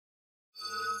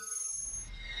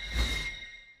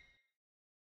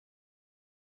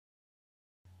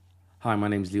Hi, my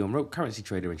name is Leon Rope, currency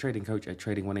trader and trading coach at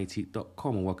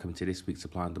trading180.com, and welcome to this week's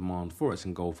supply and demand Forex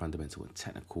and gold fundamental and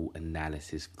technical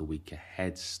analysis for the week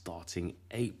ahead starting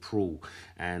April.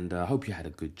 And I hope you had a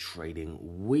good trading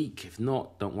week. If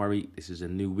not, don't worry, this is a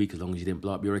new week. As long as you didn't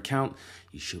blow up your account,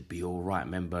 you should be all right.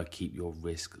 Remember, keep your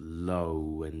risk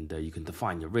low, and you can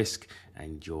define your risk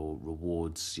and your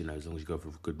rewards. As long as you go for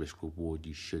a good risk reward,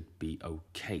 you should be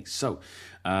okay. So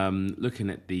looking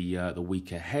at the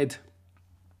week ahead,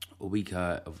 a week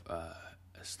of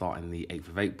starting the 8th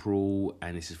of April,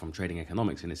 and this is from Trading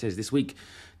Economics, and it says this week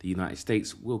the United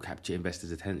States will capture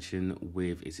investors' attention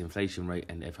with its inflation rate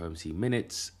and FOMC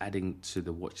minutes. Adding to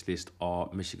the watch list are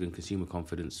Michigan consumer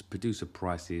confidence, producer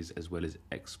prices, as well as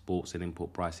exports and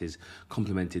import prices,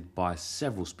 complemented by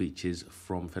several speeches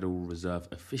from Federal Reserve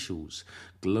officials.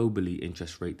 Globally,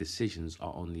 interest rate decisions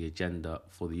are on the agenda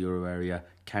for the Euro area,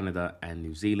 Canada and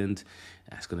New Zealand.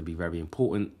 That's going to be very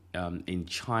important. In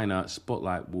China,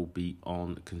 spotlight will be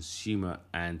on consumer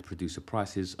and producer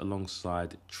prices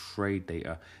alongside trade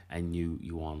data and new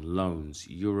yuan loans.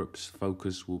 Europe's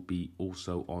focus will be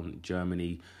also on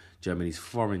Germany's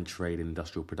foreign trade and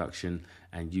industrial production,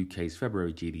 and UK's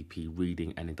February GDP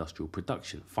reading and industrial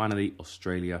production. Finally,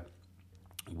 Australia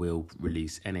will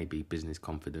release NAB business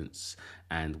confidence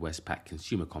and Westpac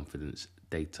consumer confidence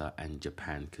data and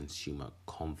Japan consumer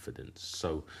confidence.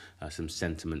 So some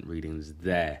sentiment readings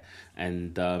there.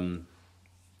 And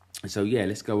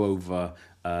let's go over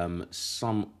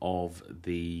some of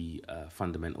the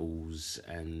fundamentals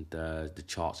and the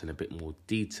charts in a bit more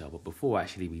detail. But before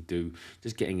actually we do,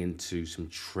 just getting into some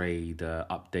trade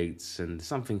updates and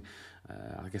something.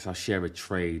 I guess I'll share a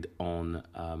trade on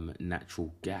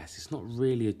natural gas. It's not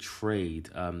really a trade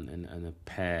and a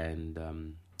pair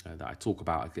and that I talk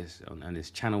about, I guess, on this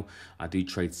channel. I do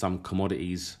trade some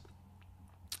commodities,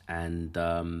 and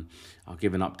I'll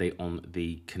give an update on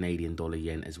the Canadian dollar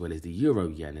yen as well as the euro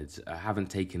yen. I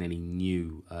haven't taken any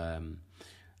new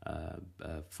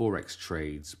Forex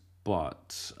trades,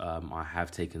 but I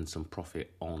have taken some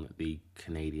profit on the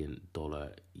Canadian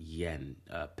dollar yen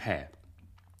pair.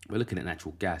 We're looking at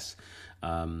natural gas,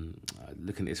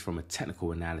 looking at this from a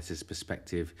technical analysis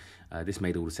perspective. This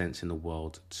made all the sense in the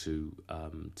world to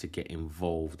get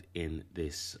involved in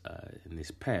this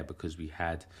pair, because we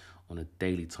had on a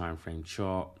daily time frame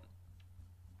chart,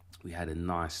 we had a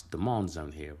nice demand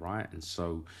zone here, right? And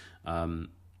so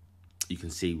you can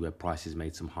see where prices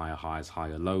made some higher highs,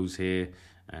 higher lows here,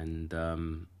 and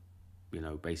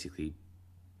basically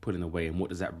pulling away. And what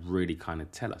does that really kind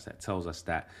of tell us? That tells us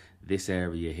that this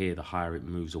area here, the higher it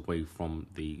moves away from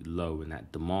the low in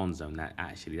that demand zone,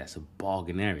 that's a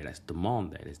bargain area. That's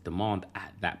demand there. There's demand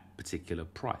at that particular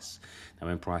price. Now,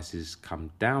 when prices come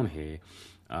down here,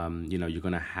 you're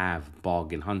going to have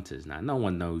bargain hunters. Now, no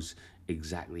one knows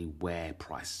exactly where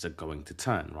prices are going to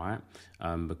turn, right?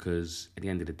 Because at the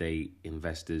end of the day,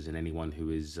 investors and anyone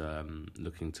who is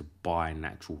looking to buy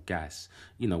natural gas,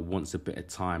 wants a bit of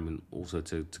time and also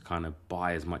to kind of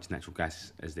buy as much natural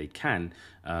gas as they can.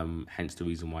 Hence the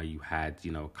reason why you had,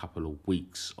 a couple of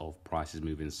weeks of prices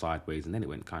moving sideways, and then it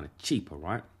went kind of cheaper,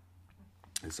 right?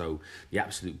 And so the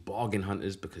absolute bargain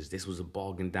hunters, because this was a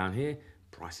bargain down here,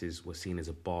 prices were seen as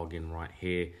a bargain right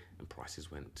here, and prices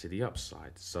went to the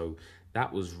upside. So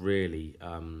that was really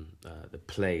the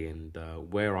play. And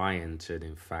where I entered,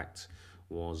 in fact,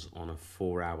 was on a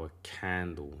 4-hour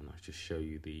candle. And I'll just show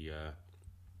you the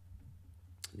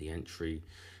entry.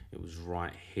 It was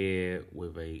right here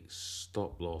with a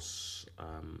stop loss,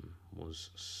 was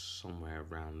somewhere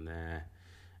around there.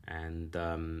 And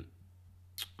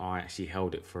I actually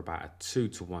held it for about a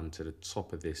 2-to-1 to the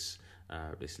top of this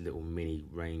little mini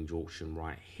range auction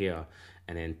right here,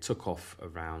 and then took off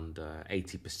around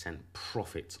 80%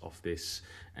 profit off this.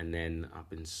 And then I've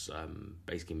been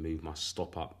basically moved my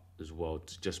stop up as well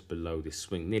to just below this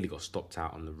swing. Nearly got stopped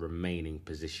out on the remaining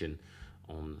position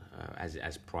on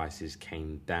as prices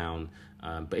came down.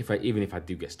 But even if I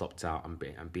do get stopped out,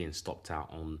 I'm being stopped out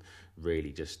on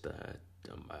really just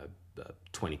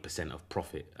 20% of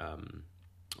profit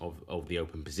of the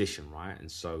open position, right? And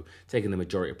so taking the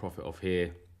majority of profit off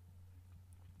here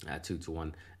at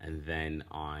 2-to-1, and then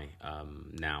I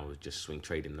now just swing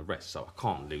trading the rest, so I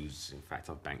can't lose. In fact,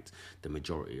 I've banked the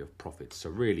majority of profits. So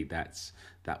really that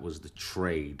was the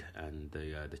trade and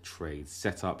the trade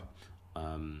setup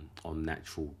on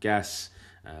natural gas.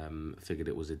 Figured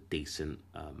it was a decent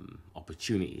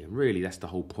opportunity, and really that's the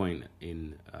whole point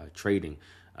in trading.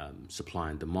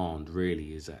 supply and demand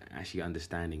really is actually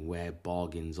understanding where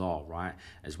bargains are, right?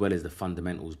 As well as the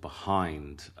fundamentals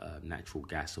behind natural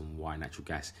gas and why natural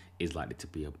gas is likely to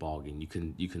be a bargain. You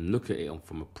can look at it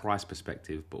from a price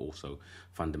perspective, but also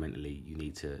fundamentally you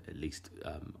need to at least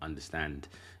understand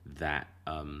that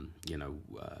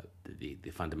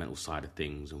the fundamental side of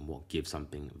things and what gives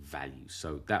something value.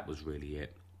 So that was really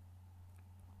it,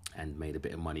 and made a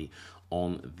bit of money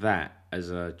on that. As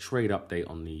a trade update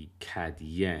on the CAD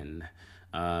yen,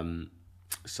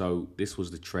 so this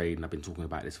was the trade, and I've been talking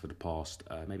about this for the past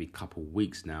maybe couple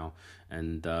weeks now,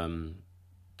 and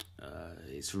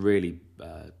it's really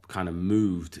kind of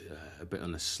moved a bit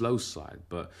on the slow side,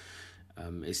 but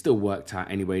it still worked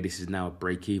out anyway. This is now a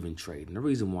break-even trade, and the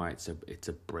reason why it's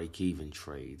a break-even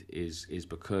trade is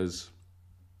because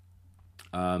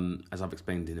as I've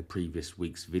explained in the previous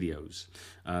week's videos,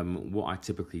 what I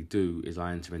typically do is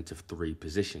I enter into 3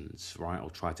 positions, right? I'll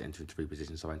try to enter into 3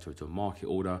 positions. So I enter into a market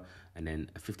order, and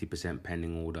then a 50%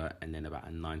 pending order, and then about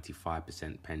a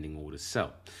 95% pending order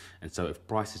sell. And so if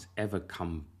prices ever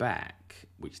come back,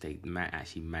 which they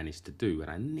actually managed to do, and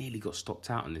I nearly got stopped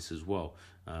out on this as well,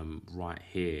 right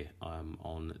here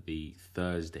on the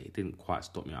Thursday. It didn't quite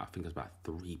stop me out. I think it was about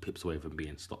 3 pips away from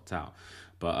being stopped out.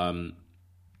 But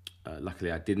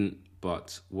luckily I didn't.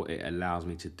 But what it allows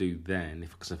me to do then,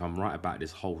 because if I'm right about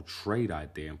this whole trade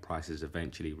idea and prices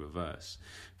eventually reverse,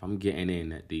 if I'm getting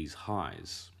in at these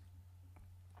highs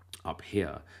up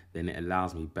here, then it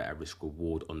allows me better risk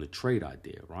reward on the trade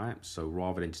idea, right? So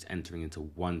rather than just entering into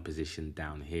one position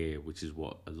down here, which is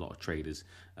what a lot of traders,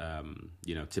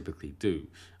 typically do,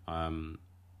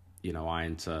 I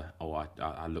enter, or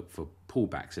I look for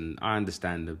pullbacks, and I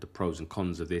understand the pros and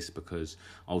cons of this, because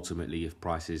ultimately if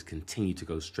prices continue to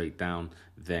go straight down,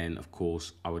 then of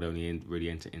course I would only really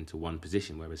enter into one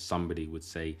position, whereas somebody would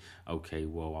say, okay,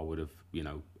 well, I would have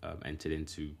entered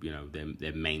into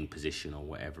their main position or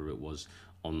whatever it was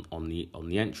on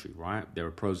the entry, right? There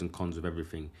are pros and cons of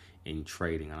everything in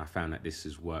trading, and I found that this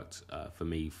has worked for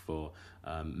me for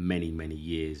many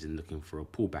years in looking for a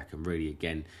pullback. And really,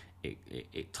 again,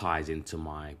 it ties into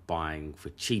my buying for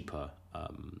cheaper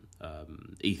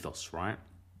ethos, right?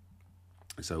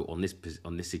 So on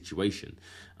this situation,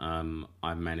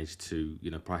 I managed to,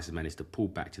 prices managed to pull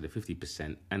back to the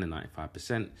 50% and the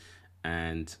 95%,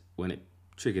 and when it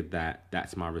triggered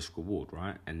that's my risk reward,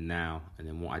 right? And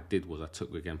then what I did was I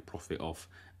took again profit off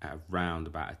at around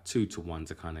about a 2-to-1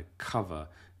 to kind of cover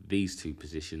these 2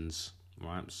 positions,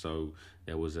 right? So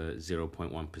there was a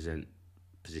 0.1%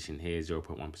 position here,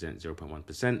 0.1%,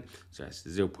 0.1%. So that's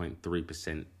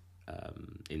 0.3%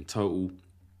 in total.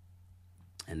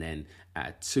 And then at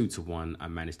a 2-to-1, I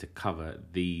managed to cover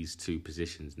these 2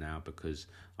 positions now, because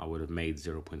I would have made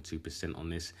 0.2% on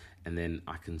this. And then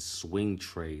I can swing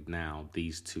trade now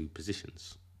these 2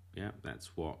 positions. Yeah,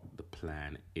 that's what the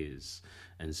plan is.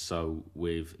 And so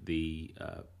with the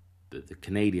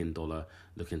Canadian dollar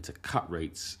looking to cut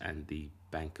rates and the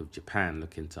Bank of Japan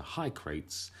looking to hike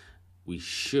rates, we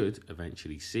should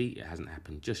eventually see, it hasn't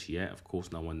happened just yet, of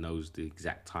course no one knows the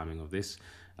exact timing of this,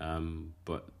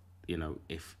 but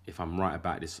if I'm right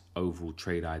about this overall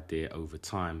trade idea over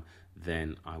time,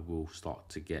 then I will start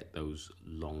to get those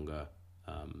longer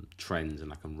trends,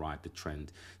 and I can ride the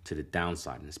trend to the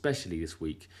downside. And especially this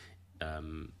week,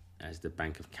 as the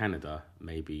Bank of Canada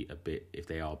maybe a bit, if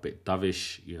they are a bit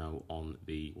dovish, on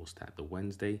the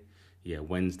Wednesday,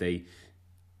 Wednesday.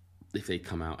 If they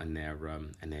come out and they're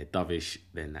dovish,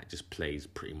 then that just plays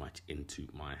pretty much into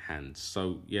my hands.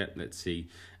 So yeah, let's see.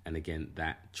 And again,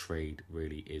 that trade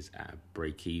really is at a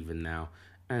break even now.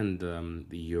 And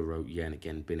the euro yen,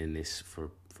 again, been in this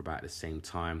for about the same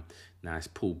time. Now it's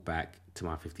pulled back to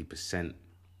my 50%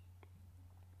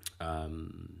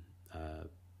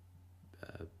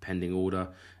 pending order,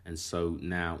 and so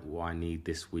now what I need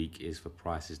this week is for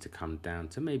prices to come down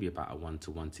to maybe about a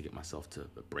 1-to-1 to get myself to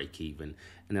a break even,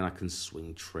 and then I can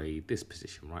swing trade this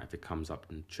position, right? If it comes up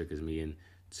and triggers me in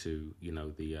to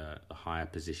the higher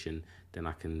position, then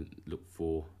I can look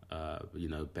for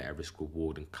better risk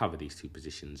reward and cover these 2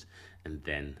 positions, and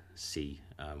then see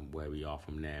where we are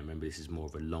from there. Remember, this is more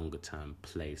of a longer term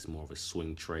play. It's more of a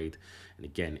swing trade. And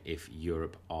again, if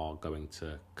Europe are going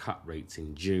to cut rates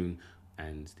in June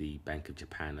and the Bank of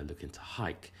Japan are looking to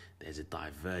hike, there's a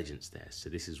divergence there. So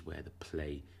this is where the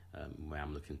play, where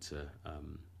I'm looking to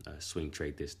swing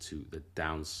trade this to the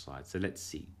downside. So let's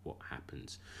see what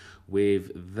happens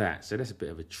with that. So that's a bit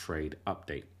of a trade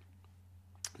update.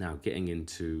 Now getting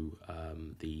into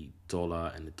the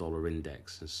dollar and the dollar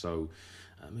index. And so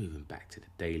moving back to the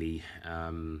daily,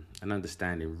 and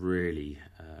understanding really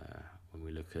when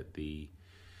we look at the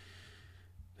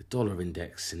the dollar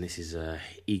index, and this is a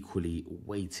equally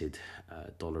weighted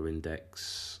dollar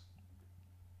index.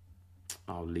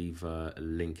 I'll leave a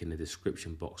link in the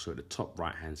description box or at the top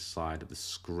right hand side of the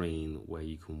screen where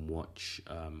you can watch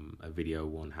a video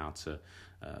on how to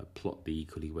plot the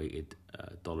equally weighted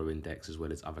dollar index as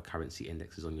well as other currency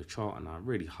indexes on your chart. And I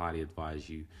really highly advise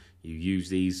you use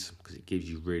these because it gives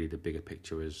you really the bigger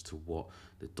picture as to what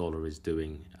the dollar is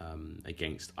doing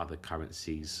against other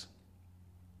currencies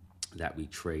that we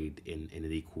trade in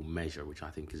an equal measure, which I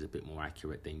think is a bit more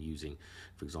accurate than using,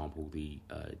 for example, the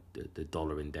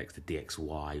dollar index, the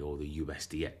DXY or the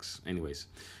USDX. Anyways,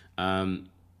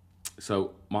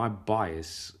 so my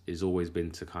bias has always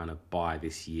been to kind of buy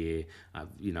this year.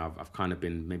 I've kind of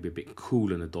been maybe a bit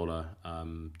cool on the dollar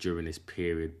during this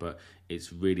period, but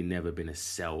it's really never been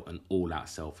an all-out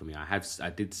sell for me. I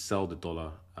did sell the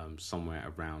dollar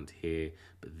somewhere around here,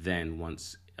 but then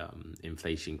once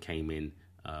inflation came in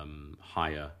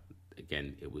higher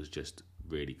again, it was just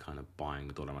really kind of buying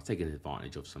the dollar. I was taking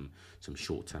advantage of some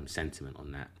short-term sentiment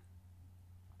on that.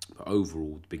 But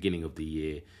overall, the beginning of the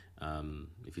year,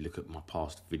 if you look at my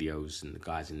past videos, and the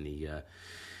guys in the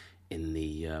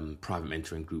private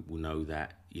mentoring group will know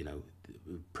that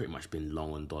we've pretty much been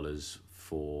long on dollars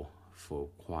for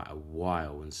quite a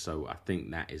while, and so I think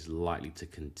that is likely to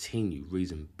continue.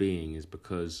 Reason being is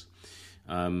because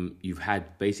you've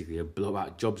had basically a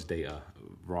blowout jobs data,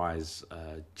 rise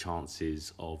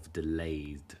chances of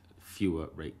delayed fewer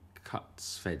rate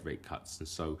cuts, Fed rate cuts. And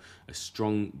so a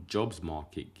strong jobs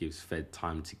market gives Fed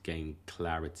time to gain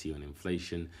clarity on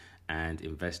inflation, and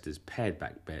investors pared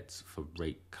back bets for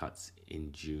rate cuts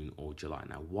in June or July.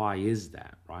 Now, why is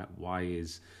that, right? Why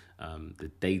is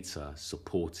the data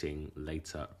supporting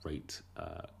later rate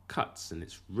cuts? And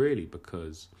it's really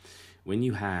because when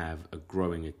you have a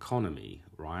growing economy,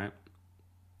 right,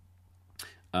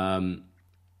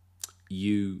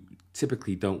 you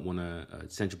typically don't want to,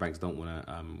 central banks don't want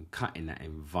to cut in that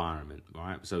environment,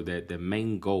 right? So their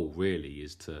main goal really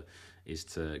is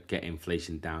to get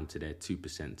inflation down to their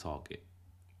 2% target.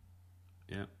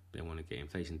 Yeah, they want to get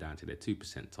inflation down to their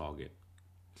 2% target.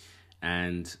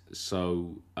 And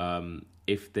so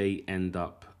if they end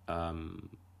up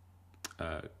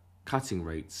cutting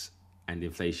rates and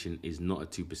inflation is not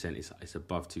at 2%, it's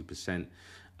above 2%,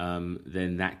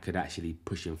 then that could actually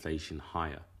push inflation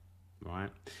higher.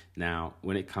 Right now,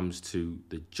 when it comes to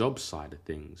the job side of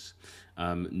things,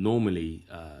 normally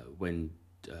when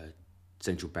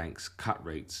central banks cut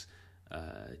rates,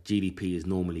 GDP is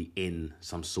normally in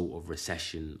some sort of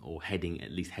recession or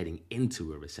at least heading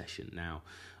into a recession. Now,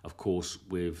 of course,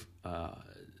 with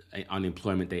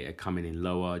unemployment data coming in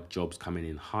lower, jobs coming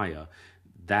in higher,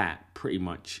 that pretty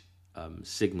much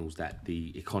signals that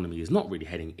the economy is not really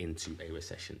heading into a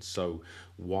recession. So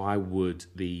why would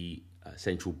the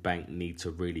central bank need to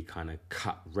really kind of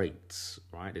cut rates,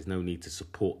 right? There's no need to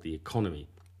support the economy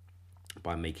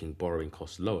by making borrowing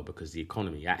costs lower, because the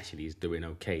economy actually is doing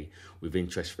okay with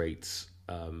interest rates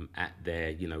at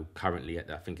their, currently at,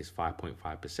 I think it's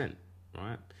 5.5%,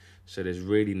 right? So there's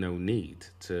really no need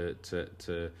to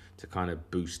kind of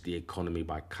boost the economy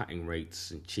by cutting rates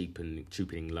and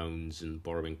cheapening loans and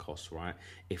borrowing costs, right?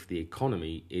 If the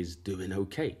economy is doing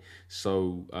okay.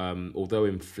 So although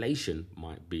inflation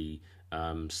might be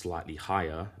slightly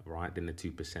higher, right, than the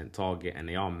 2% target, and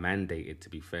they are mandated, to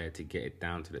be fair, to get it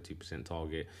down to the 2%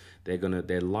 target,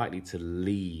 they're likely to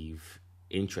leave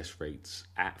interest rates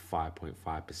at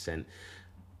 5.5%,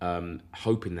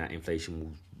 hoping that inflation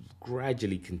will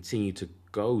gradually continue to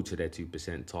go to their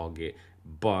 2% target,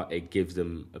 but it gives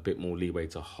them a bit more leeway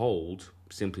to hold,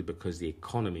 simply because the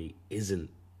economy isn't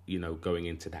going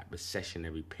into that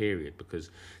recessionary period.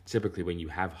 Because typically when you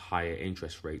have higher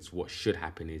interest rates, what should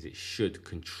happen is it should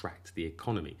contract the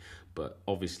economy. But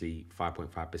obviously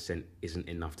 5.5% isn't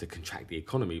enough to contract the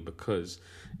economy, because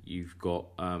you've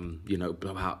got,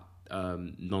 blowout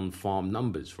non-farm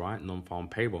numbers, right? Non-farm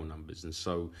payroll numbers. And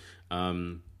so,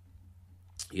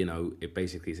 it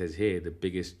basically says here, the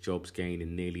biggest jobs gain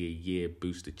in nearly a year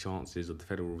boost the chances of the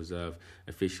Federal Reserve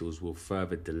officials will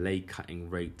further delay cutting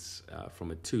rates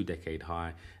from a 2-decade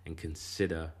high and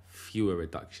consider fewer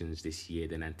reductions this year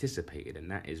than anticipated. And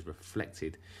that is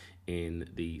reflected in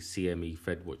the CME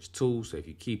FedWatch tool. So if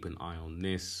you keep an eye on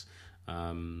this,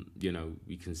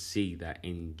 you can see that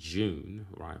in June,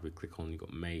 right, if we click on, you've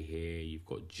got May here, you've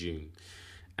got June.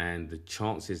 And the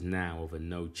chances now of a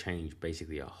no change,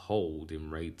 basically a hold in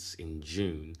rates in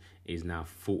June, is now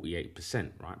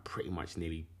 48%, right? Pretty much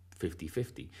nearly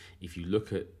 50-50. If you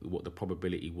look at what the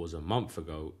probability was a month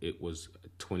ago, it was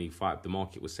 25. The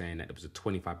market was saying that it was a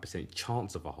 25%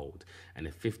 chance of a hold and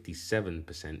a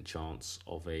 57% chance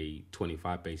of a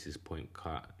 25 basis point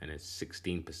cut and a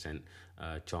 16%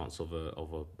 chance of a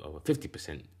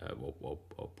 50% or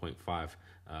 0.5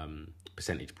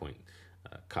 percentage point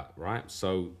cut, right?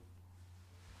 So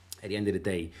at the end of the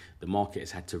day, the market has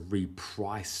had to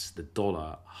reprice the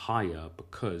dollar higher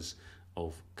because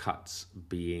of cuts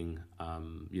being,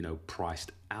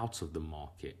 priced out of the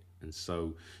market. And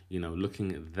so,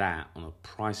 looking at that on a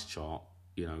price chart,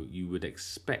 you would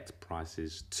expect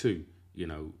prices to,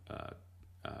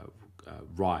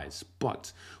 rise.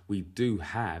 But we do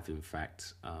have, in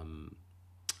fact,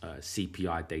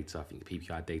 CPI data, I think the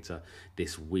PPI data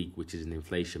this week, which is an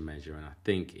inflation measure. And I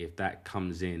think if that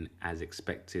comes in as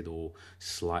expected or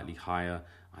slightly higher,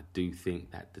 I do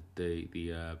think that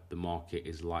the market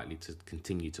is likely to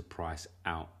continue to price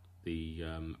out the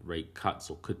rate cuts,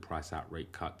 or could price out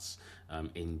rate cuts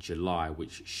in July,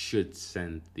 which should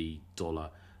send the dollar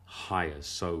higher.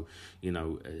 So,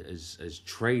 as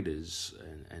traders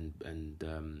and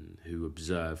who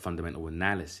observe fundamental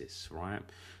analysis, right?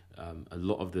 A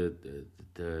lot of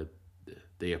the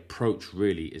approach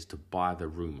really is to buy the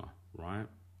rumor, right?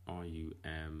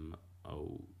 RUMOUR,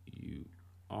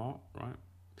 right?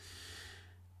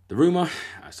 The rumor,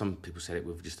 some people said it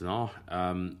with just an R,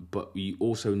 but you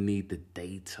also need the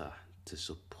data to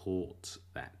support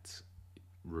that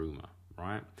rumor,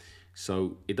 right?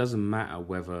 So it doesn't matter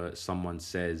whether someone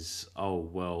says, oh,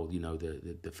 well,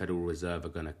 the Federal Reserve are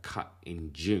going to cut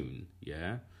in June,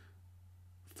 yeah?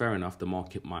 Fair enough, the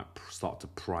market might start to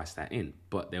price that in,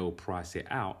 but they will price it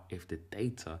out if the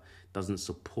data doesn't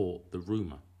support the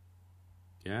rumor.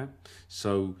 Yeah.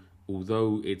 So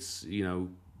although it's,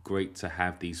 great to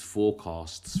have these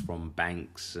forecasts from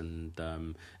banks and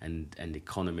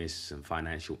economists and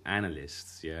financial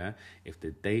analysts, yeah, if the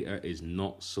data is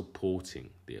not supporting,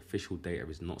 the official data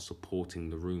is not supporting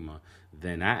the rumor,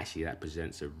 then actually that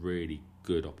presents a really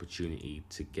good opportunity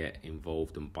to get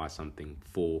involved and buy something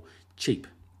for cheap,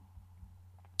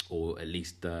 or at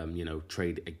least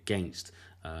trade against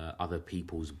other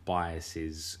people's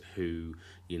biases who've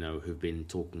been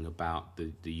talking about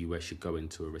the US should go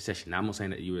into a recession. Now, I'm not saying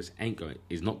that the US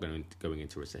is not going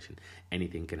into a recession.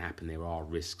 Anything can happen. There are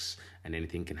risks, and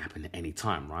anything can happen at any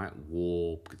time, right?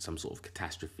 War, some sort of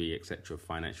catastrophe, etc.,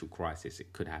 financial crisis,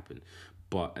 it could happen.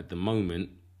 But at the moment,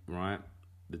 right,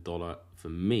 the dollar, for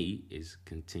me, is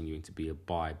continuing to be a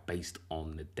buy based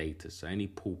on the data. So any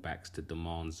pullbacks to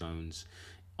demand zones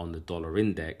on the dollar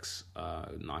index,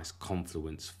 nice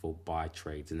confluence for buy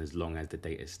trades, and as long as the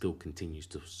data still continues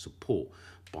to support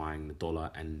buying the dollar,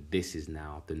 and this is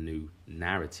now the new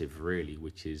narrative really,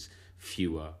 which is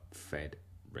fewer Fed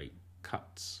rate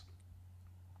cuts.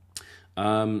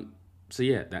 So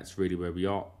yeah, that's really where we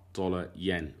are. Dollar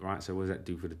yen, right? So what does that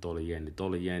do for the dollar yen? The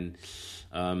dollar yen,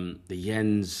 the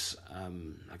yen's,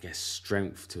 I guess,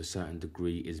 strength to a certain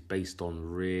degree is based on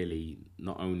really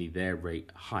not only their rate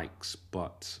hikes,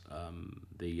 but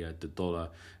the dollar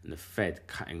and the Fed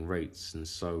cutting rates. And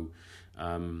so,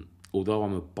 although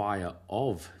I'm a buyer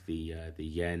of the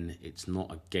yen, it's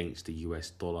not against the US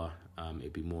dollar.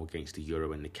 It'd be more against the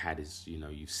euro and the CAD, as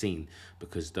you've seen,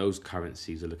 because those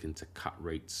currencies are looking to cut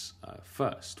rates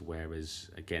first. Whereas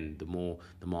again, the more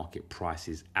the market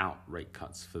prices out rate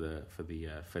cuts for the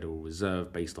Federal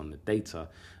Reserve based on the data,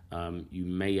 you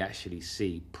may actually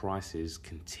see prices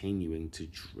continuing to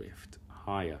drift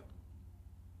higher.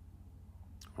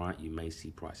 Right, you may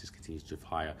see prices continue to drift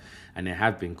higher, and there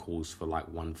have been calls for like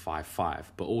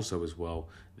 155, but also as well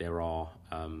there are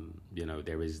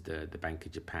there is the Bank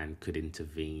of Japan could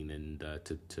intervene and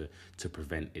to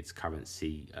prevent its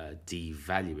currency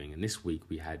devaluing. And this week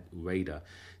we had Radar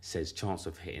says chance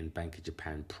of hitting Bank of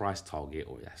Japan price target,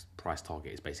 or that price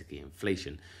target is basically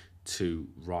inflation, to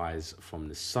rise from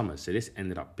the summer. So this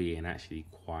ended up being actually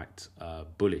quite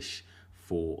bullish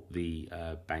for the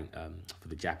for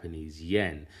the Japanese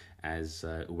yen, as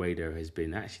Ueda has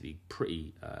been actually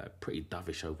pretty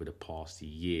dovish over the past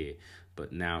year,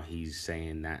 but now he's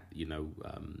saying that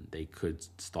they could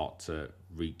start to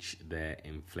reach their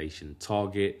inflation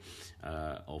target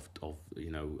of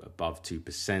above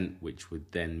 2%, which would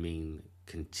then mean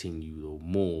continued or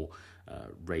more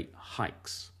rate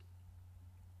hikes.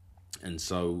 And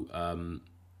so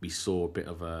we saw a bit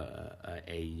of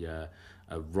a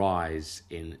rise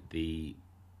in the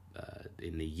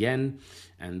yen,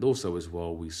 and also as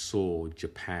well we saw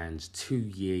Japan's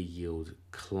 2-year yield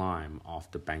climb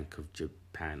after Bank of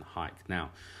Japan hike.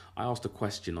 Now, I asked a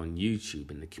question on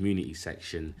YouTube in the community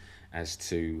section as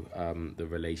to the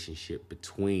relationship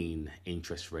between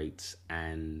interest rates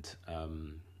and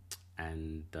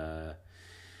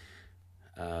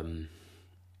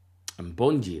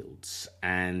bond yields.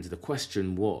 And the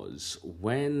question was,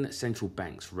 when central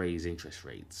banks raise interest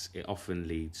rates, it often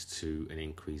leads to an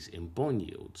increase in bond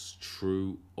yields.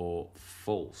 True or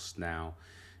false? Now,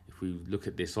 if we look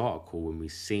at this article and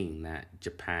we've seen that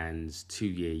Japan's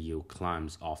 2-year yield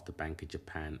climbs after Bank of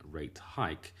Japan rate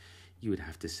hike, you would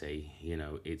have to say,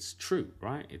 it's true,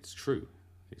 right? It's true.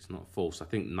 It's not false. I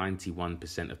think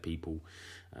 91% of people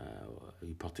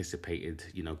who participated,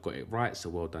 got it right. So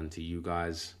well done to you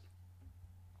guys.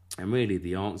 And really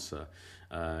the answer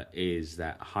is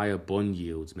that higher bond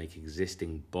yields make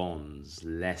existing bonds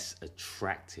less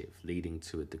attractive, leading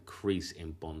to a decrease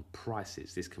in bond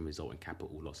prices. This can result in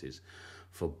capital losses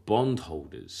for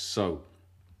bondholders. So,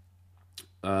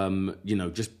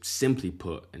 just simply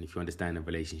put, and if you understand the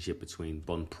relationship between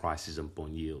bond prices and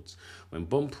bond yields, when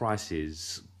bond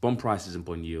prices and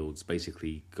bond yields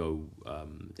basically go,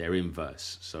 they're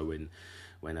inverse. So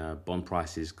when bond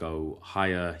prices go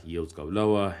higher, yields go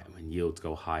lower. And when yields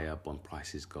go higher, bond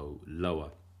prices go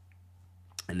lower.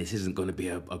 And this isn't going to be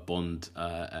a bond,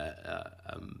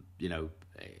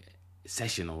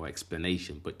 session or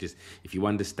explanation. But just if you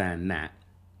understand that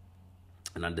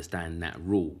and understand that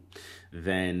rule,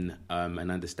 then and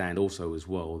understand also as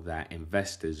well that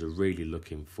investors are really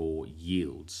looking for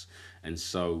yields. And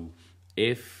so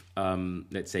if,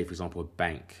 let's say, for example, a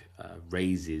bank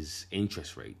raises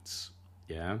interest rates,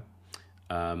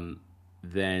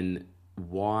 then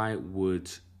why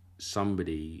would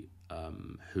somebody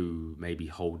who may be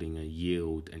holding a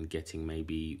yield and getting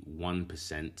maybe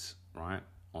 1%, right,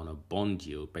 on a bond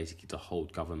yield, basically to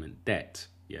hold government debt,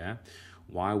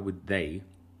 why would they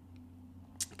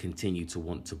continue to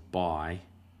want to buy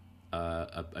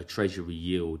a treasury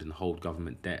yield and hold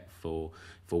government debt for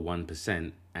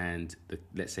 1%, and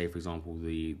let's say, for example,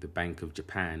 the Bank of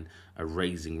Japan are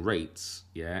raising rates,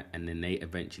 and then they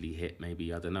eventually hit maybe,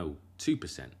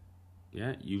 2%,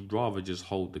 you'd rather just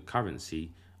hold the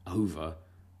currency over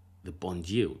the bond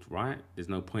yield, right? There's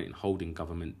no point in holding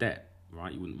government debt,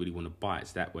 right? You wouldn't really want to buy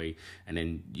it that way, and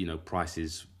then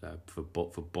prices for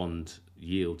bond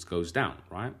yields goes down,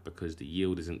 right? Because the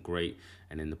yield isn't great,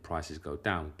 and then the prices go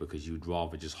down because you'd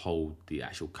rather just hold the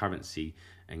actual currency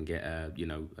and get an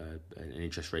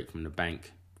interest rate from the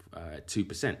bank at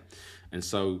 2%. And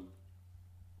so,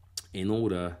 in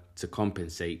order to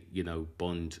compensate,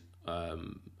 bond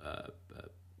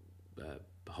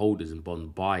holders and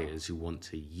bond buyers who want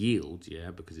to yield,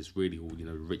 because it's really all,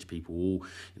 rich people, all,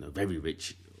 very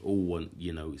rich, all want,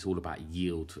 it's all about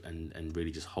yield and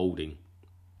really just holding,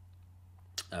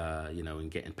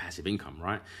 and getting passive income,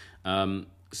 right?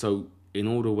 So in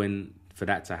order for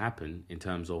that to happen, in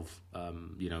terms of,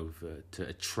 to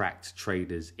attract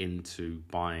traders into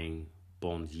buying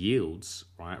bond yields,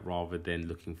 right, rather than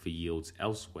looking for yields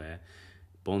elsewhere,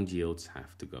 bond yields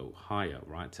have to go higher,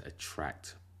 right, to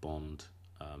attract bond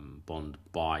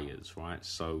buyers, right?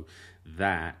 So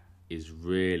that is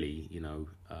really,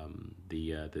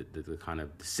 the kind of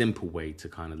simple way to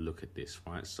kind of look at this,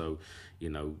 right? So,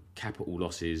 capital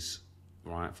losses,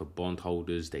 right, for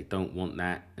bondholders, they don't want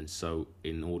that. And so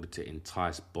in order to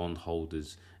entice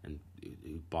bondholders and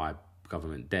who buy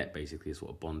government debt, basically is what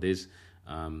a bond is,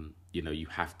 you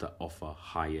have to offer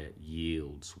higher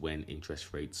yields when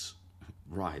interest rates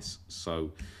rise.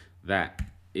 So that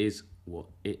is what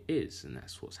it is, and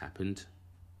that's what's happened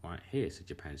right here. So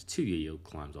Japan's 2-year yield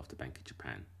climbs after Bank of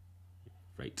Japan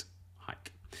rate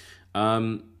hike.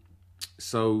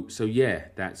 So yeah,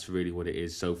 that's really what it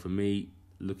is. So for me,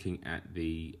 looking at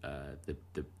the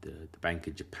Bank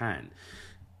of Japan,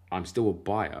 I'm still a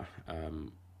buyer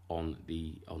on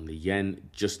the yen,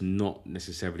 just not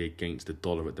necessarily against the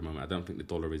dollar at the moment. I don't think the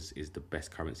dollar is the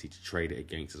best currency to trade it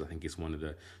against, as I think it's one of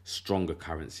the stronger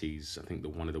currencies. I think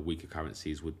one of the weaker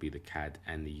currencies would be the CAD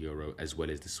and the euro, as well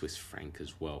as the Swiss franc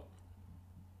as well.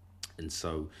 And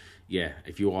so, yeah,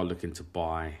 if you are looking to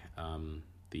buy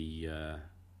the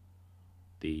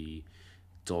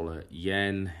dollar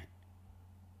yen,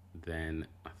 then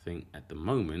I think at the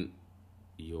moment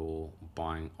your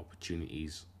buying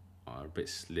opportunities are a bit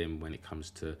slim when it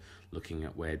comes to looking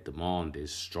at where demand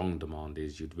is, strong demand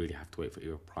is. You'd really have to wait for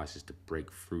prices to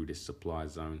break through this supply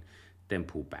zone, then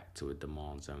pull back to a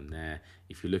demand zone there.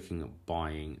 If you're looking at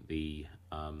buying the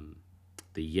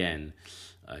yen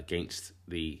against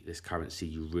this currency,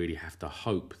 you really have to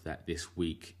hope that this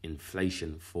week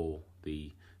inflation for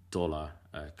the dollar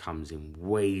comes in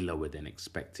way lower than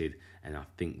expected, and I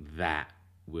think that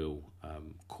will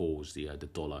cause the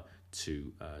dollar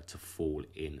to fall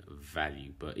in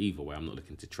value. But either way, I'm not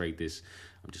looking to trade this.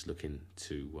 I'm just looking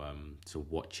to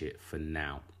watch it for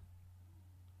now.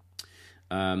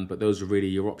 But those are really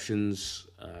your options.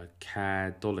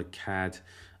 CAD, dollar CAD.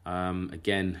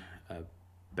 Again,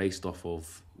 based off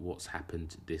of what's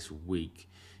happened this week,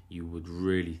 you would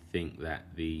really think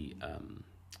that the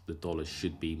dollar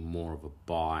should be more of a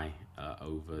buy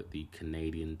over the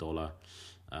Canadian dollar.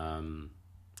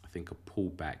 I think a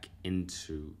pullback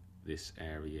into this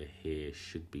area here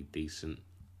should be decent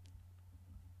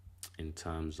in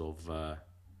terms of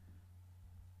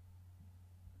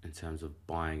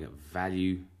buying at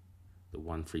value. The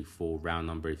 134 round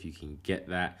number, if you can get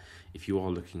that. If you are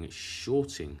looking at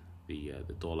shorting the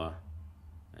dollar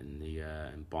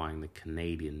and buying the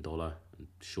Canadian dollar and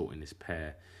shorting this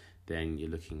pair, then you're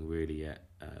looking really at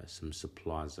some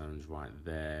supply zones right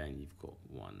there, and you've got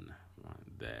one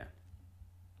right there.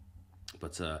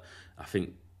 But I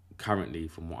think currently,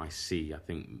 from what I see, I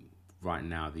think right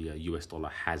now the US dollar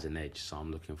has an edge, so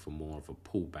I'm looking for more of a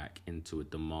pullback into a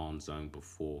demand zone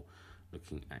before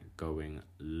looking at going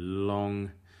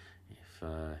long.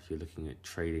 If you're looking at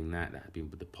trading that would be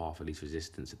the path of least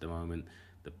resistance at the moment.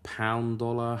 The pound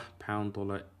dollar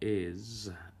is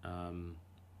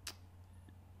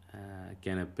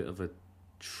again a bit of a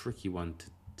tricky one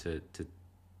to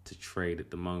trade at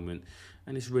the moment,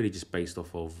 and it's really just based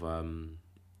off of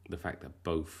the fact that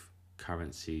both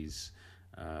currencies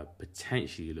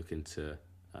potentially looking to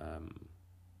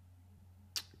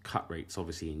cut rates,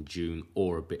 obviously in June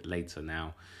or a bit later.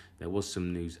 Now, there was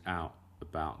some news out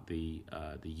about the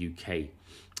UK,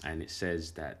 and it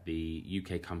says that the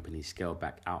UK companies scale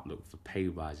back outlook for pay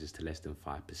rises to less than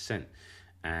 5%.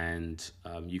 And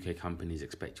UK companies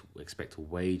expect a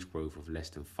wage growth of less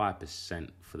than 5%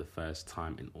 for the first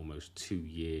time in almost 2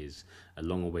 years, a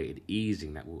long-awaited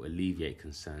easing that will alleviate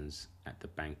concerns at the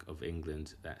Bank of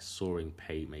England that soaring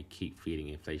pay may keep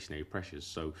feeding inflationary pressures.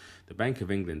 So the Bank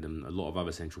of England and a lot of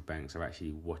other central banks are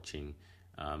actually watching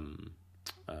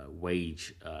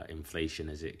wage inflation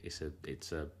as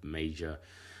it's a major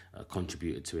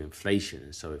contributor to inflation.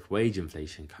 And so if wage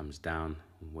inflation comes down,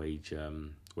 wage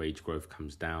growth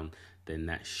comes down, then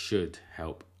that should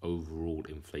help overall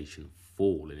inflation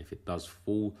fall. And if it does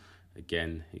fall,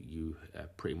 again, you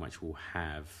pretty much will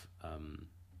have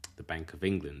the Bank of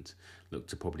England look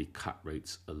to probably cut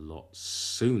rates a lot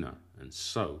sooner. And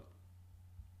so,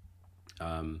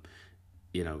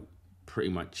 pretty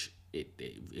much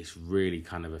it's really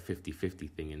kind of a 50-50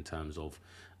 thing in terms of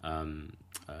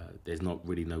there's not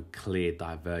really no clear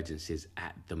divergences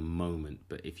at the moment.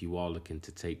 But if you are looking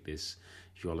to take this,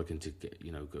 if you are looking to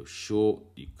go short,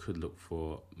 you could look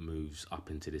for moves up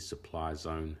into this supply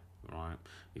zone, right?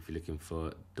 If you're looking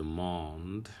for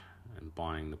demand and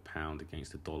buying the pound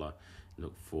against the dollar,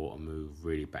 look for a move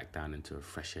really back down into a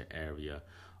fresher area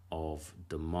of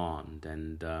demand.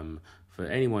 And for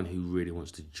anyone who really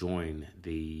wants to join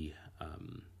the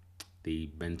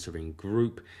mentoring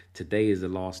group, today is the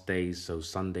last day. So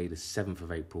Sunday the 7th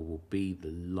of April will be the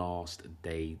last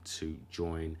day to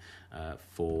join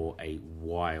for a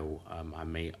while. I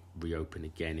may reopen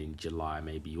again in July,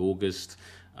 maybe August.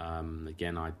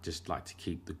 Again, I just like to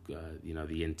keep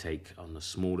the intake on the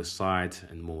smaller side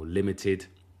and more limited.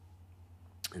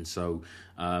 And so,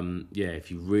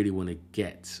 if you really want to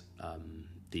get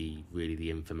the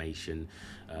information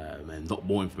and a lot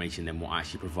more information than what I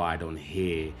actually provide on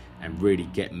here, and really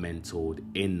get mentored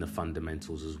in the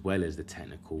fundamentals as well as the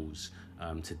technicals,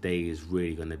 today is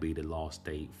really going to be the last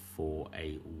day for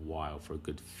a while, for a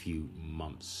good few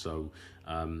months. So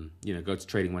go to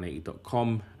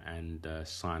trading180.com and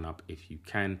sign up if you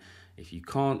can. If you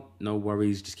can't, no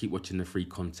worries, just keep watching the free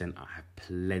content. I have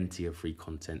plenty of free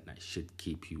content that should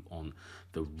keep you on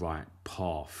the right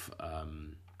path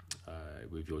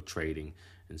with your trading.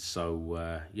 And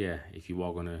so if you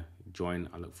are going to join,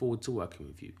 I look forward to working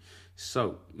with you.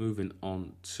 So moving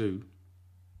on to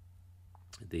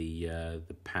the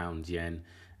pound yen,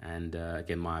 and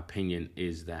again, my opinion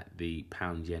is that the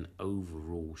pound yen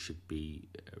overall should be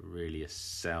really a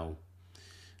sell,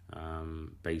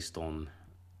 based on,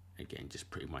 again, just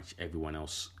pretty much everyone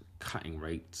else cutting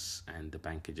rates and the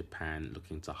Bank of Japan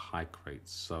looking to hike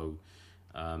rates. So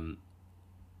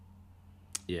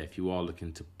if you are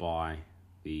looking to buy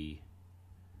the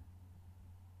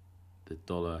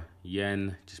dollar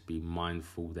yen, just be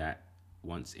mindful that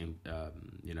once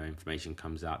information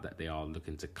comes out that they are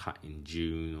looking to cut in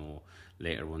June or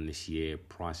later on this year,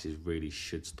 prices really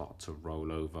should start to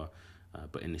roll over.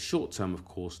 But in the short term, of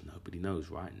course, nobody knows,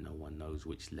 right? No one knows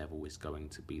which level is going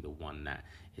to be the one that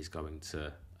is going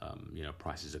to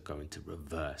prices are going to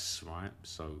reverse, right?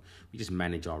 So we just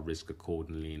manage our risk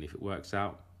accordingly, and if it works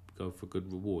out, go for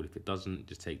good reward. If it doesn't,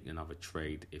 just take another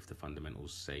trade if the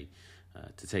fundamentals say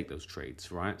to take those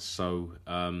trades, right? So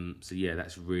yeah,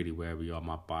 that's really where we are.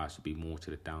 My bias would be more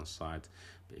to the downside,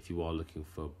 but if you are looking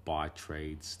for buy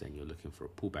trades, then you're looking for a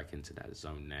pullback into that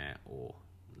zone there or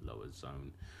lower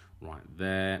zone right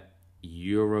there.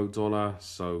 Euro dollar.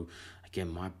 So again,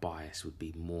 my bias would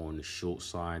be more on the short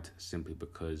side, simply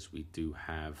because we do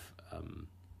have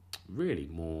really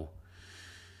more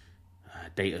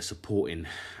data supporting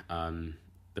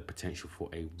the potential for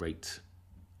a rate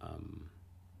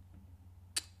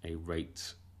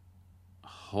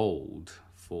hold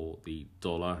for the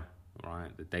dollar, right?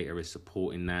 The data is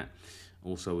supporting that.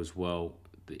 Also as well,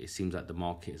 it seems like the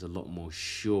market is a lot more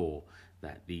sure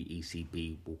that the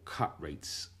ECB will cut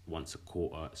rates once a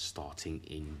quarter starting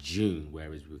in June,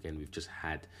 whereas we've just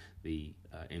had the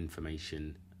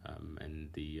information and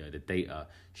the data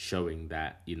showing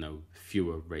that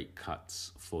fewer rate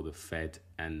cuts for the Fed,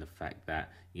 and the fact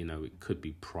that it could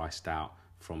be priced out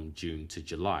from June to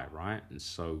July, right? And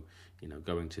so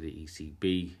going to the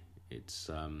ECB, it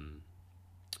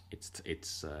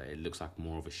looks like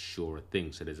more of a surer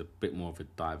thing. So there's a bit more of a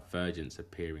divergence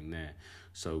appearing there.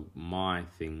 So my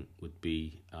thing would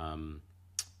be, where am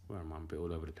I? I'm a bit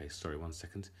all over the place. Sorry, 1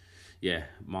 second. Yeah,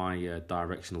 my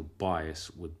directional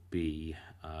bias would be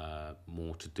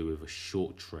more to do with a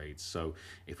short trade. So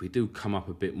if we do come up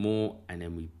a bit more, and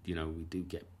then we do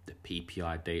get the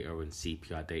PPI data and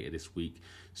CPI data this week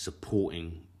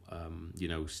supporting,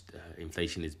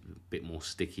 inflation is a bit more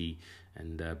sticky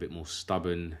and a bit more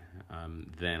stubborn,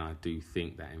 then I do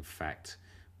think that in fact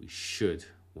we should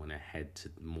want to head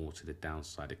more to the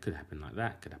downside. It could happen like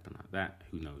that,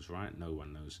 who knows, right? No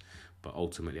one knows. But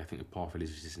ultimately, I think the path of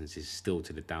resistance is still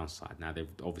to the downside. Now,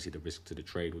 obviously the risk to the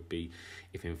trade would be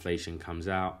if inflation comes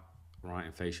out, right?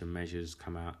 Inflation measures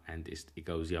come out and it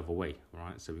goes the other way,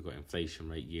 right? So we've got inflation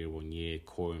rate year on year,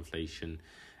 core inflation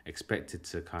expected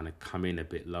to kind of come in a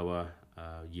bit lower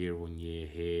year on year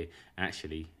here.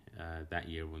 Actually, that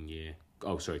year on year,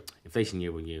 inflation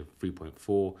year on year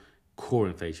 3.4, core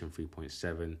inflation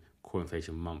 3.7, core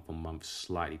inflation month on month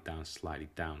slightly down.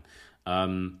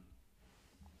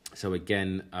 So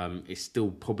again, it's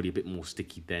still probably a bit more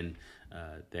sticky than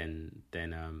the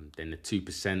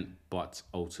 2%, but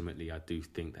ultimately I do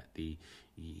think that the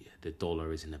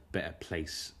dollar is in a better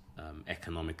place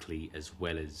economically as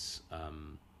well as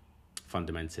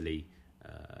fundamentally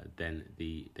than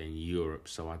Europe.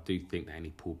 So I do think that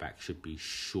any pullback should be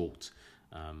short.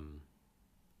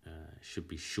 Should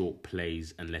be short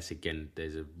plays, unless again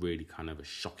there's a really kind of a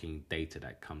shocking data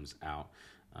that comes out,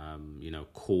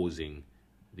 causing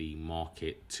the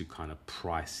market to kind of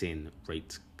price in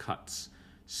rate cuts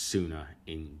sooner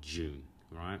in June,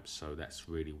 right? So that's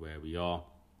really where we are.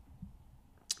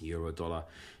 Euro dollar,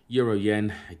 euro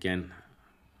yen, again,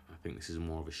 I think this is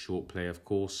more of a short play, of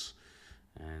course.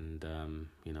 And,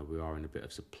 we are in a bit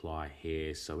of supply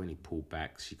here. So any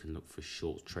pullbacks, you can look for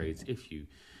short trades if you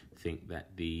think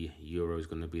that the euro is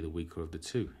going to be the weaker of the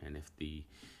two. And if the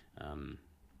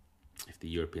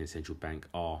European Central Bank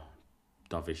are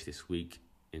dovish this week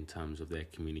in terms of their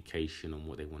communication on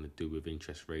what they want to do with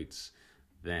interest rates,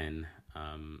 then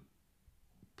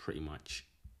pretty much,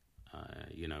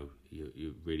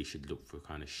 you really should look for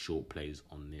kind of short plays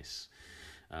on this.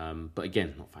 But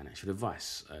again, not financial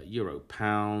advice. Euro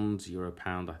pound,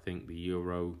 I think the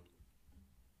euro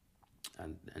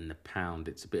and the pound,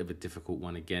 it's a bit of a difficult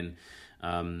one again.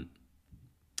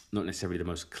 Not necessarily the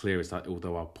most clearest,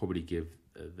 although I'll probably give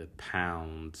the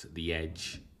pound the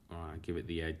edge. I give it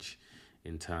the edge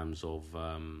in terms of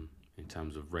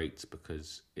rates,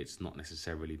 because it's not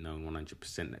necessarily known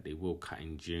 100% that they will cut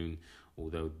in June,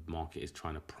 although the market is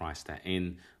trying to price that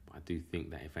in. But I do think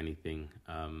that if anything,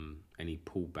 any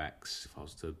pullbacks, if I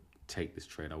was to take this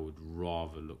trade, I would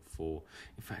rather look for,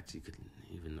 in fact, you could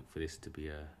even look for this to be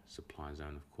a supply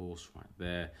zone, of course, right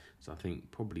there. So I think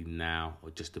probably now, or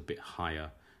just a bit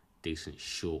higher, decent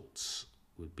shorts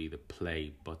would be the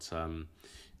play, but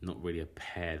not really a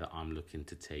pair that I'm looking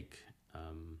to take.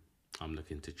 I'm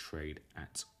looking to trade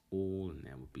at all, and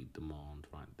there would be demand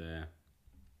right there.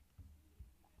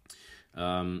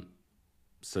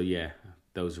 So yeah,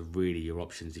 those are really your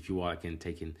options. If you are again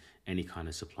taking any kind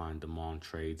of supply and demand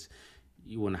trades,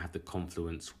 you want to have the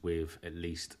confluence with at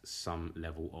least some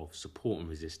level of support and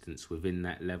resistance within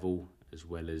that level, as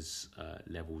well as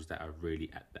levels that are really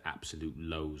at the absolute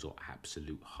lows or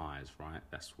absolute highs, right?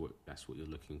 That's what you're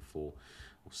looking for,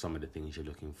 or some of the things you're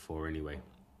looking for anyway.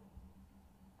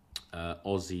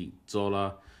 Aussie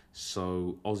dollar.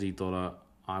 So Aussie dollar,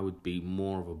 I would be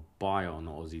more of a buyer on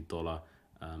the Aussie dollar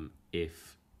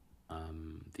if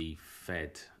the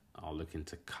Fed are looking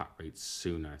to cut rates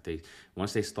sooner.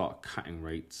 Once they start cutting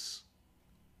rates,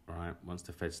 right? Once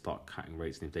the Fed start cutting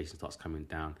rates and inflation starts coming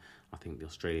down, I think the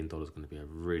Australian dollar is going to be a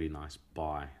really nice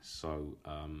buy. So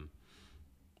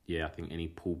I think any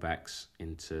pullbacks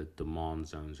into demand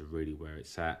zones are really where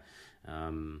it's at.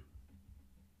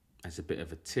 As a bit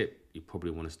of a tip, you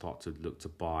probably want to start to look to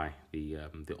buy the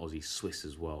Aussie Swiss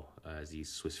as well, as the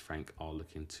Swiss franc are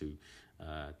looking to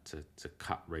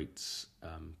cut rates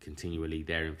continually.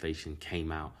 Their inflation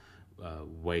came out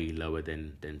way lower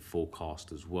than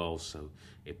forecast as well, so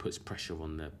it puts pressure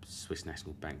on the Swiss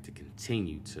National Bank to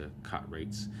continue to cut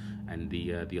rates. And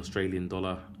the Australian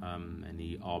dollar and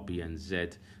the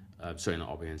RBNZ,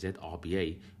 RBA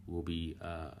will be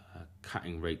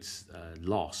cutting rates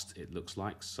last, it looks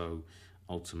like. So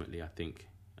ultimately, I think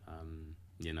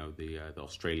the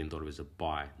Australian dollar is a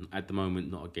buy at the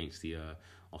moment, not against the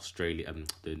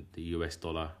the US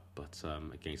dollar, but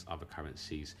against other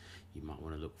currencies. You might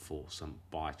want to look for some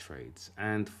buy trades.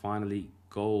 And finally,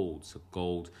 gold. So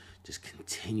gold just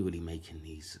continually making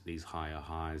these higher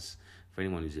highs. For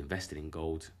anyone who's invested in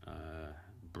gold,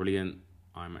 brilliant.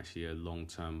 I'm actually a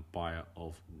long-term buyer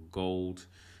of gold,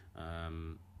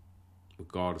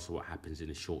 regardless of what happens in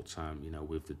the short term,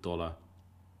 with the dollar.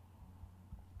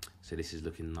 So this is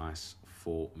looking nice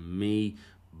for me.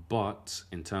 But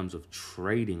in terms of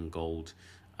trading gold,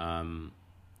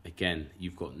 again,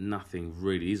 you've got nothing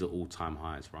really. These are all-time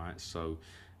highs, right? So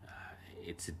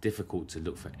it's difficult to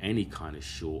look for any kind of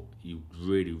short. You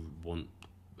really want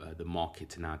the market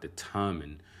to now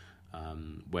determine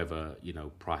whether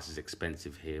price is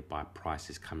expensive here by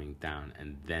prices coming down,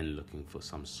 and then looking for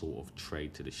some sort of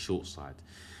trade to the short side.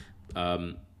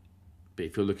 But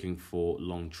if you're looking for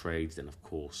long trades, then of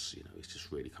course it's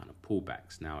just really kind of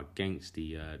pullbacks. Now against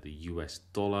the US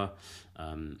dollar,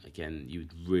 again,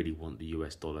 you'd really want the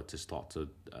US dollar to start to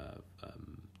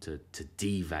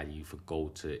devalue for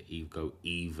gold to go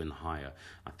even higher.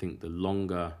 I think the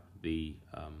longer the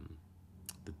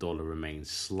dollar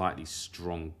remains slightly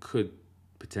strong, could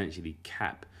potentially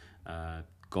cap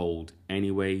gold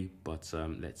anyway, but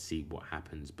let's see what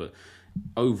happens. But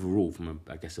overall, from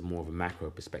a more of a macro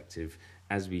perspective,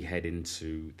 as we head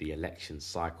into the election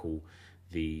cycle,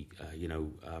 there's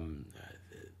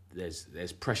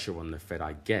pressure on the Fed,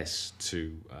 I guess,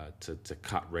 to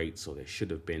cut rates, or there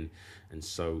should have been, and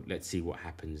so let's see what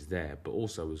happens there. But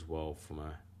also as well from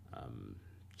a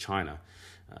China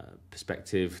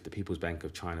perspective, the People's Bank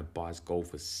of China buys gold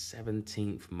for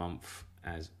 17th month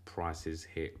as prices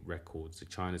hit records. So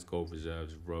China's gold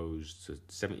reserves rose to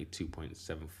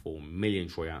 72.74 million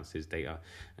troy ounces data,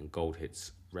 and gold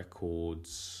hits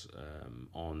records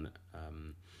on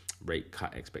rate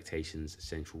cut expectations,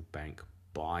 central bank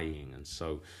buying. And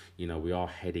so, we are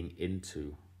heading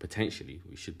into, potentially,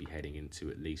 we should be heading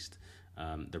into at least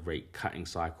the rate cutting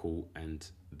cycle,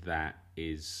 and that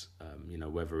is,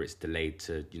 whether it's delayed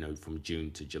to, from June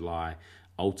to July,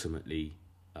 ultimately,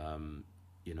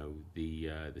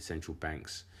 the central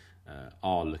banks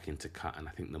are looking to cut, and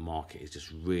I think the market is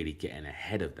just really getting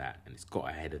ahead of that, and it's got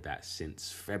ahead of that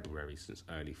since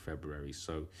early February.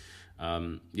 So,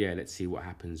 let's see what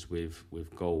happens with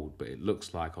gold. But it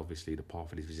looks like obviously the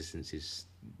path of this resistance is,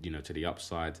 to the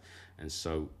upside, and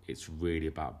so it's really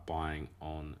about buying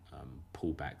on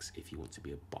pullbacks if you want to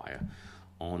be a buyer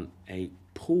on a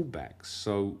pullback.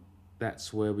 So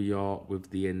that's where we are with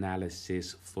the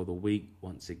analysis for the week.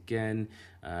 Once again,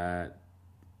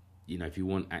 if you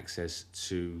want access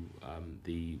to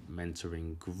the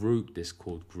mentoring group,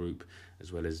 Discord group,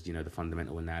 as well as, the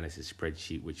fundamental analysis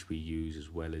spreadsheet, which we use, as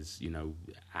well as,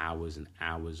 hours and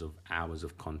hours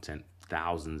of content,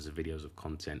 thousands of videos of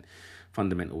content,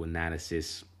 fundamental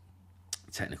analysis,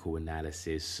 technical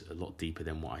analysis, a lot deeper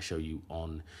than what I show you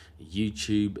on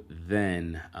YouTube,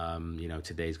 then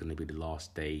today's going to be the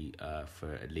last day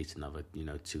for at least another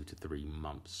 2 to 3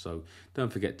 months. So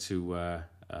don't forget to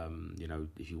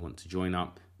if you want to join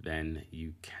up, then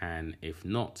you can. If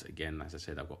not, again, as I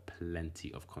said, I've got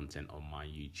plenty of content on my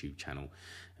YouTube channel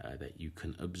that you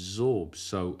can absorb.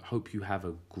 So hope you have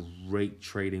a great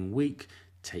trading week.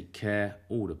 Take care,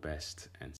 all the best, and